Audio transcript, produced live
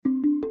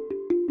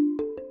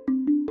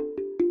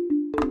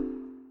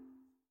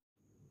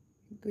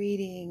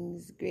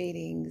Greetings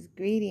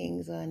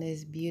on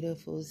this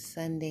beautiful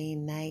Sunday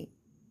night,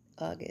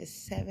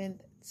 August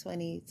 7th,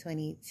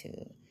 2022.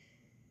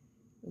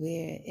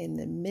 We're in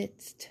the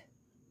midst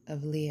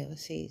of Leo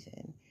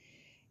season,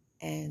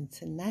 and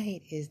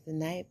tonight is the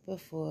night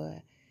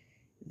before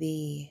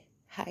the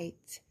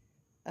height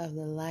of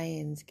the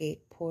Lionsgate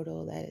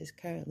portal that is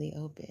currently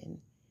open.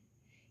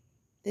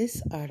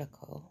 This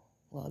article,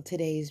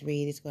 today's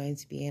read is going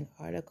to be an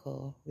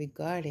article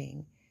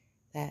regarding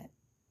that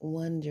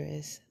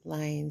wondrous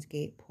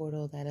Lionsgate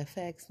portal that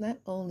affects not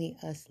only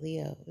us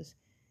Leos.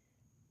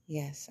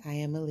 Yes, I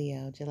am a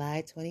Leo.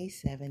 July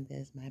 27th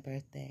is my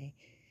birthday.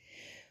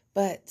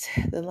 But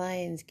the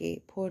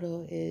Lionsgate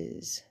portal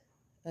is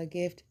a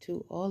gift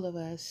to all of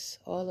us,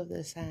 all of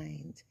the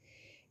signs.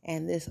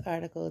 And this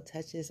article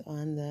touches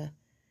on the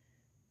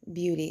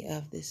beauty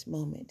of this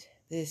moment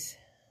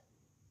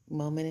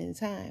in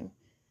time.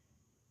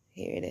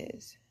 Here it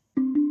is.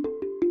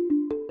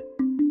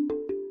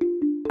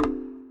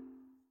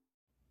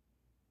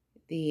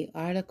 The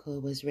article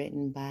was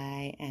written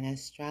by an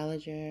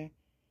astrologer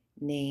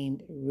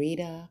named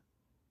Rita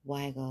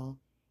Weigel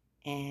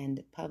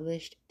and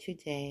published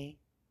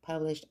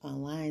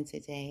online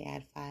today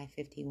at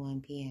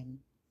 5:51 p.m.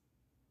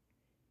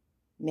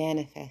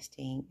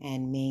 Manifesting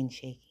and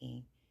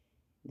Mane-Shaking.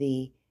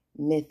 The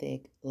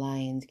mythic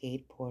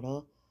Lionsgate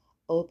portal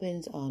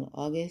opens on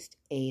August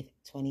 8th,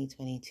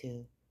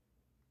 2022,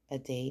 a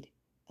date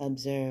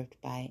observed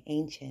by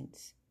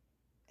ancients,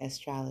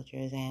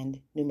 astrologers,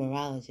 and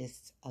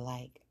numerologists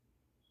alike.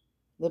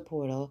 The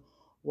portal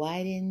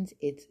widens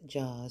its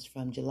jaws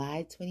from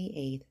July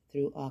 28th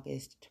through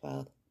August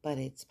 12th, but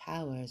its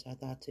powers are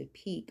thought to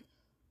peak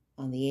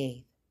on the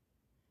 8th.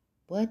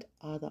 What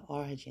are the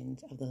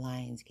origins of the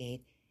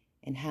Lionsgate,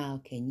 and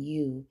how can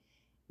you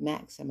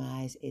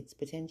maximize its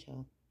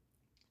potential?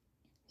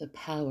 The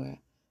power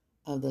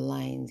of the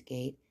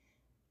Lionsgate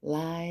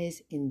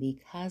lies in the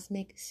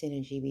cosmic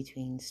synergy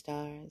between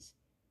stars,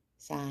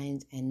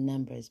 signs, and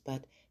numbers,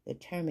 but the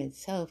term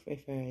itself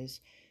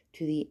refers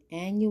to the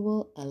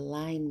annual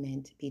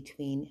alignment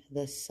between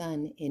the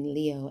sun in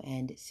Leo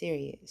and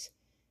Sirius,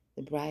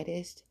 the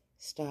brightest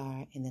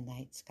star in the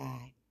night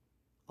sky,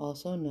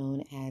 also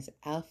known as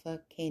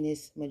Alpha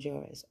Canis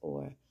Majoris,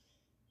 or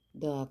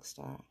dog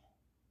star.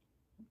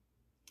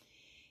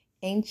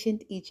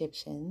 Ancient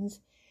Egyptians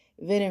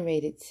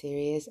venerated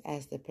Sirius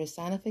as the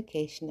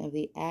personification of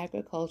the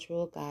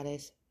agricultural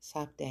goddess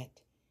Sopdet,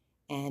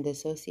 and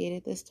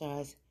associated the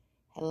star's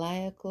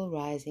heliacal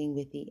rising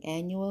with the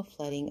annual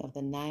flooding of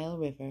the Nile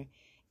River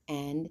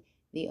and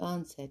the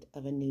onset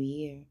of a new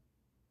year.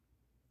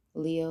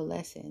 Leo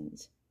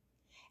lessons.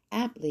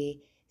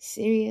 Aptly,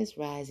 Sirius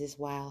rises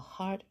while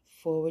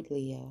heart-forward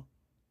Leo,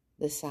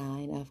 the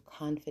sign of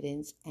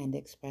confidence and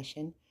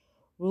expression,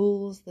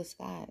 rules the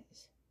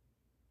skies.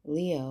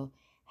 Leo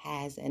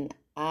has an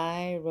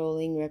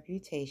eye-rolling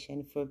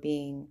reputation for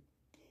being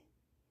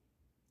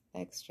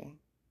extra,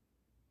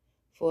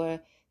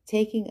 for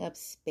taking up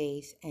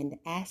space and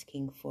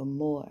asking for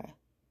more,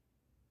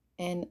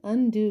 an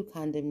undue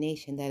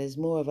condemnation that is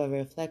more of a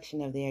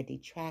reflection of their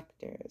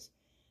detractors,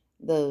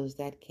 those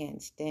that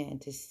can't stand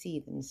to see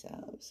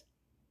themselves.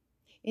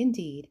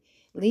 Indeed,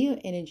 Leo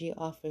energy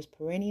offers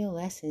perennial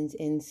lessons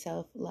in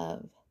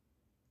self-love.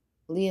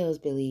 Leos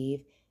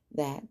believe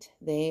that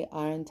they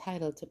are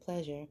entitled to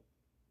pleasure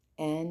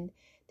and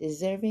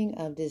deserving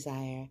of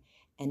desire,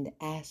 and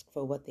ask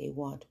for what they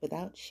want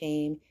without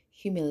shame,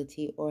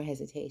 humility, or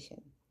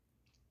hesitation.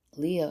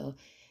 Leo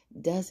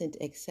doesn't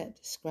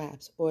accept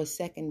scraps or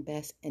second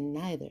best, and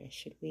neither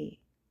should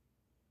we.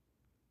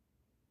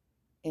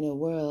 In a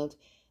world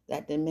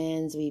that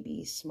demands we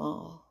be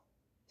small,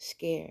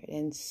 scared,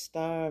 and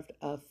starved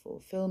of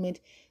fulfillment,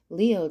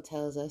 Leo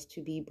tells us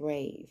to be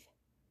brave,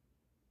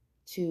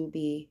 to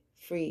be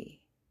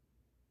free,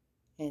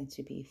 and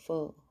to be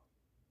full.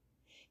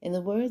 In the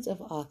words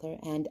of author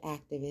and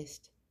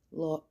activist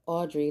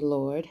Audre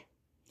Lorde,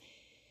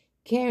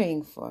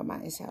 caring for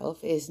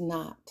myself is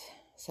not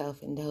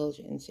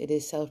self-indulgence, it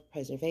is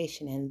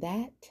self-preservation, and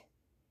that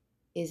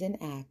is an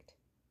act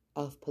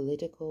of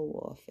political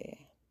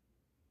warfare.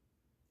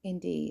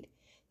 Indeed,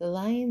 the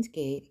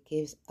Lionsgate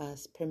gives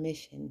us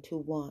permission to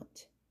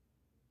want,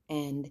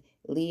 and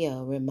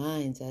Leo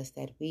reminds us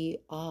that we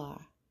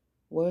are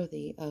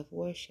worthy of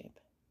worship.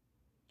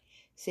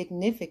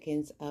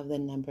 Significance of the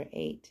number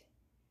 8.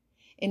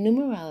 In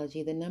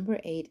numerology, the number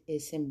 8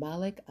 is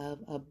symbolic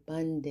of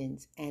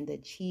abundance and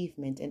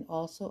achievement, and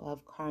also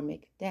of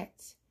karmic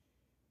debts.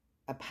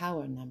 A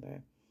power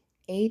number.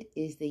 8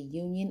 is the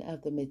union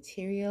of the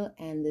material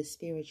and the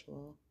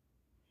spiritual,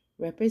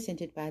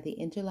 represented by the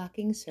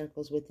interlocking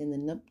circles within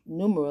the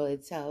numeral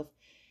itself,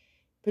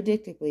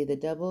 predictably the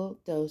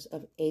double dose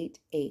of 8-8.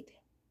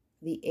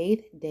 The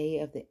 8th day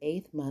of the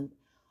 8th month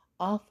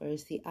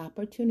offers the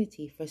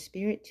opportunity for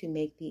spirit to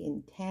make the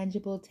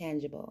intangible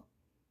tangible,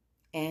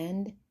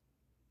 and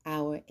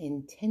our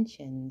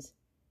intentions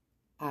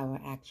our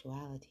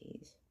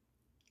actualities.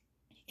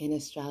 In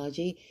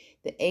astrology,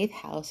 the 8th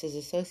house is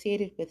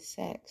associated with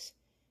sex,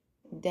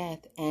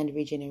 death and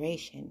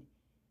regeneration.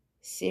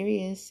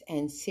 Serious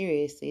and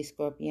seriously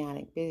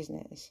scorpionic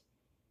business.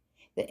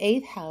 The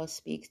eighth house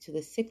speaks to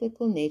the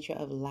cyclical nature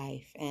of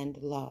life and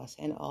loss,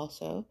 and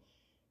also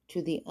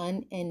to the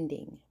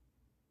unending.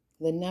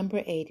 The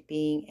number 8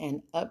 being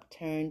an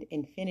upturned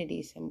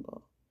infinity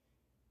symbol.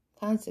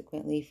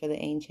 Consequently, for the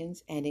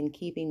ancients, and in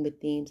keeping with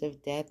themes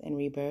of death and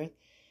rebirth,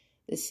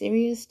 the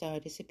Sirius star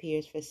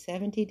disappears for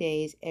 70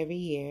 days every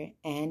year,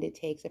 and it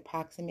takes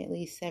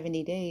approximately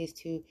 70 days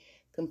to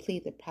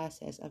complete the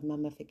process of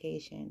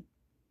mummification.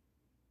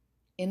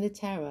 In the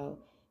tarot,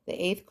 the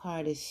eighth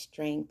card is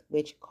Strength,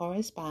 which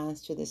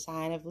corresponds to the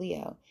sign of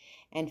Leo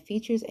and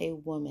features a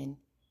woman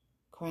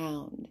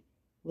crowned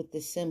with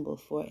the symbol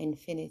for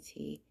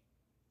infinity,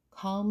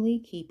 calmly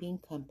keeping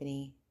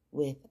company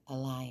with a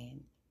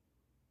lion.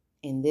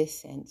 In this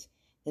sense,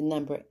 the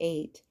number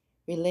 8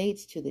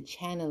 relates to the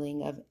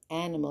channeling of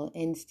animal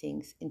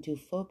instincts into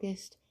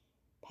focused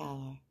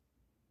power.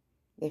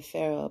 The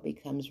pharaoh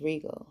becomes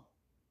regal.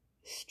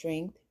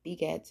 Strength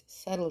begets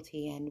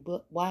subtlety and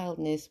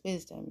wildness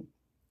wisdom.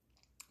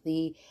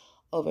 The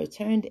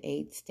overturned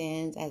 8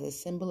 stands as a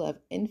symbol of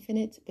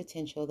infinite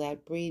potential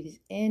that breathes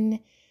in,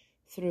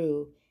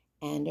 through,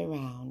 and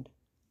around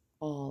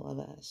all of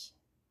us.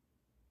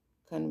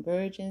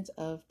 Convergence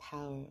of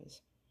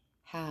powers.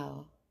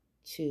 How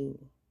to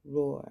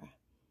roar.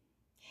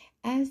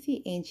 As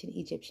the ancient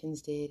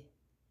Egyptians did,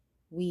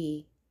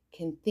 we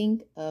can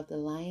think of the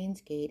Lion's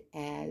Gate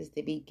as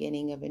the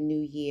beginning of a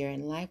new year,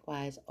 and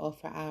likewise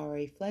offer our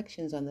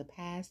reflections on the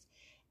past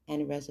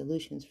and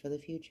resolutions for the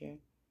future.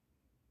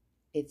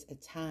 It's a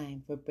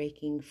time for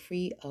breaking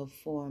free of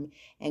form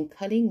and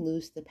cutting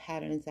loose the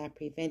patterns that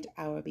prevent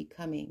our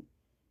becoming.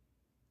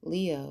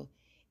 Leo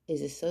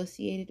is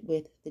associated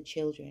with the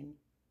children,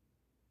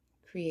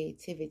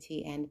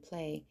 creativity, and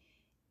play,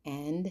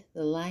 and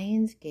the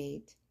Lion's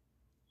Gate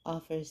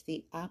offers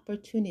the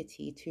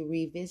opportunity to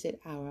revisit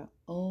our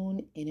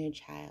own inner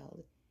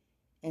child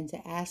and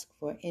to ask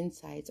for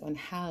insights on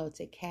how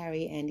to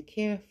carry and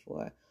care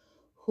for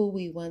who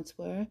we once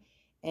were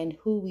and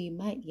who we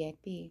might yet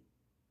be.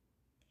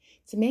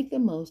 To make the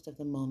most of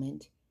the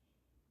moment,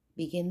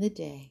 begin the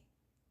day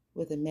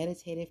with a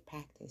meditative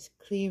practice.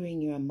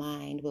 Clearing your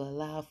mind will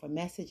allow for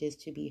messages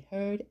to be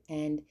heard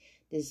and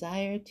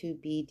desire to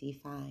be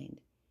defined.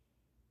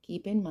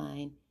 Keep in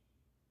mind,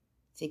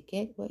 to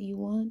get what you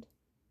want,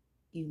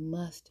 you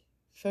must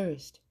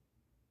first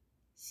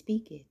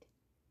speak it.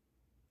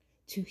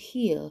 To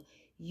heal,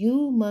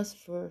 you must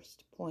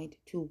first point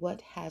to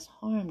what has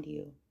harmed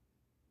you.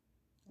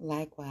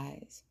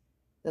 Likewise,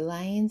 the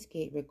Lion's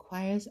Gate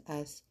requires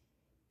us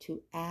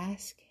to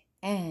ask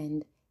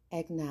and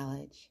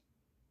acknowledge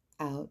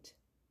out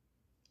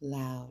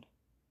loud.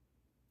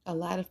 A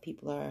lot of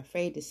people are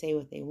afraid to say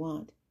what they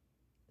want.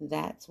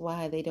 That's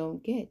why they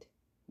don't get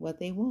what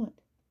they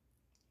want.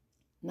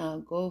 Now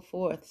go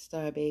forth,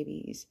 star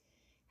babies.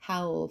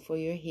 Howl for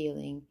your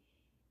healing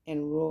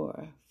and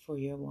roar for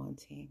your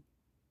wanting.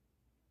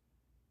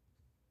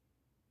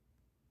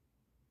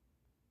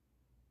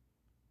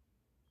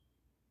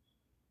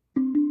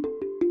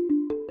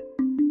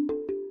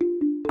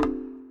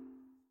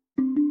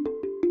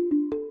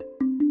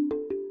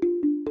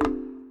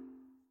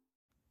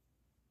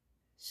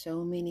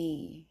 So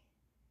many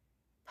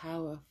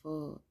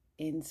powerful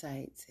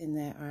insights in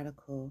that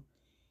article,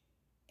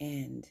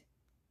 and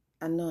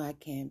I know I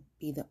can't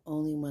be the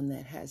only one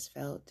that has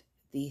felt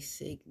the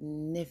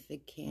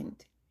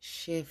significant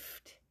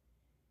shift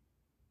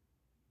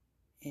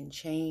and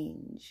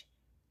change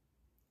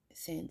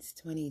since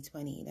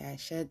 2020. That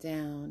shut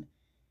down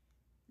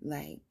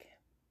like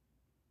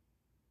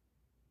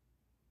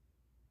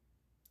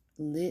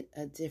lit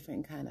a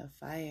different kind of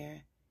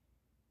fire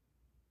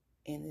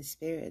in the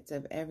spirits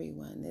of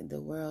everyone. That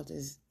the world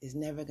is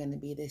never going to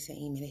be the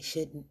same, and it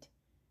shouldn't.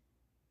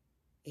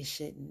 It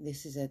shouldn't.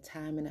 This is a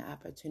time and an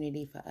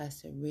opportunity for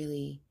us to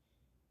really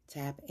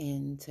tap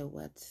into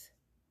what's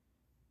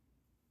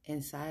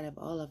inside of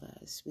all of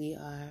us. We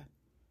are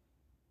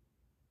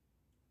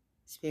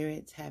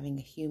spirits having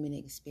a human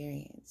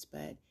experience,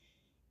 but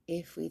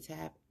if we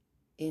tap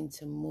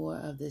into more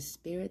of the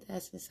spirit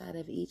that's inside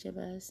of each of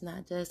us,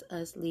 not just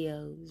us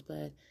Leos,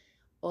 but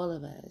all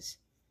of us,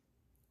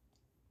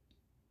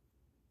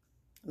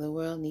 the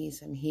world needs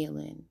some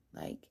healing.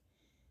 Like,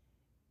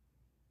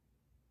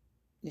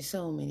 there's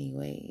so many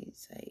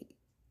ways,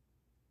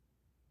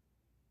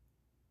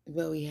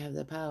 but we have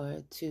the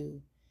power to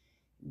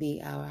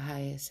be our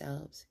highest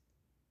selves.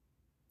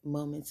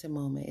 Moment to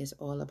moment is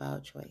all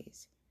about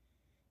choice.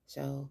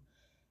 So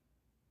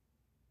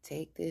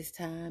take this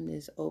time,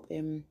 this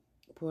open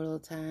portal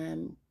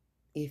time,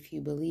 if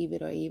you believe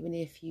it or even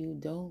if you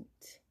don't.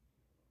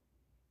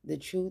 The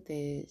truth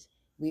is,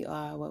 we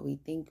are what we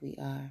think we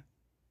are.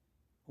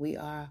 We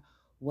are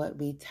what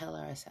we tell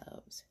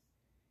ourselves.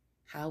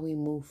 How we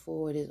move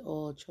forward is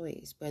all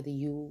choice, whether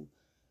you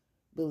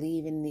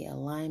believe in the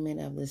alignment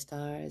of the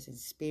stars and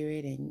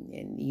spirit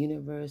and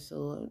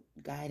universal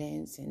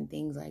guidance and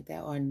things like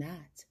that or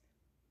not.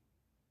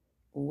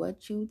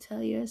 What you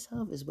tell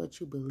yourself is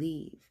what you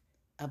believe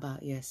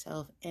about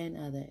yourself and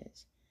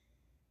others.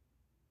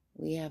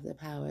 We have the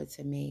power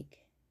to make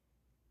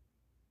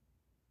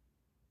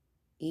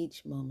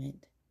each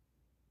moment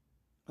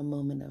a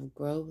moment of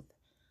growth,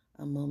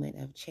 a moment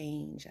of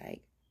change.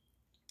 Like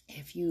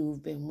if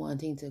you've been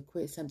wanting to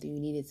quit something you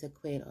needed to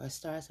quit or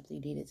start something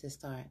you needed to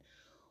start,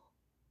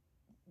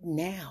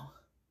 now,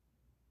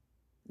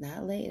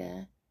 not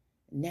later,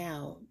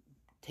 now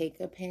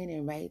take a pen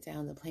and write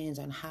down the plans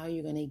on how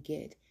you're going to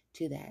get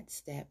to that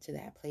step, to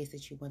that place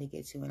that you want to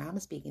get to. And I'm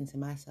speaking to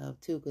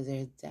myself too, because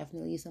there's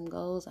definitely some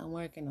goals I'm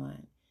working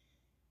on.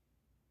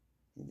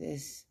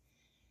 This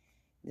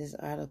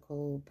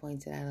article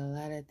pointed out a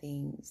lot of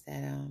things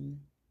that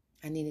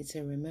I needed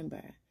to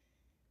remember.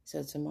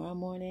 So tomorrow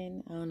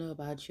morning, I don't know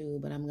about you,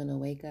 but I'm going to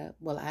wake up.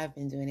 Well, I've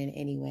been doing it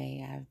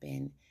anyway. I've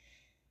been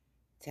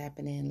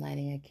tapping in,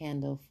 lighting a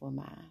candle for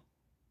my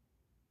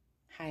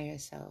higher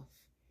self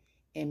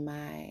in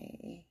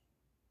my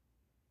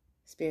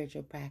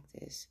spiritual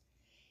practice.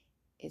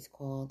 It's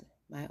called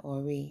my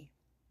Ori.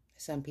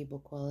 Some people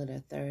call it a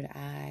third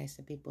eye.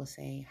 Some people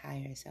say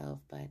higher self,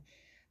 but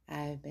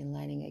I've been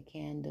lighting a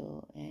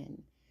candle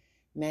and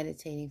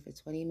meditating for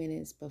 20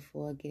 minutes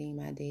before getting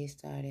my day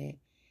started,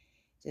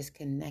 just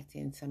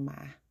connecting to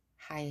my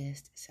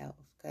highest self,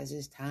 because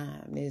it's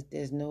time.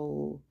 There's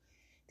no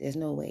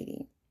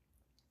waiting.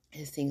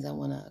 There's things I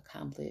want to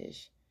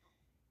accomplish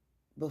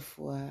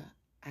before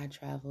I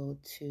travel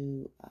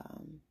to,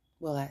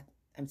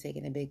 I'm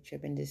taking a big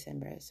trip in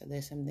December. So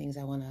there's some things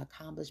I want to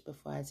accomplish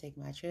before I take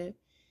my trip.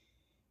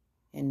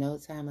 And no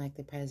time like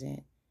the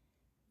present.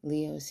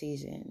 Leo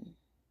season.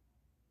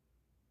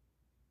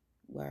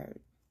 Word.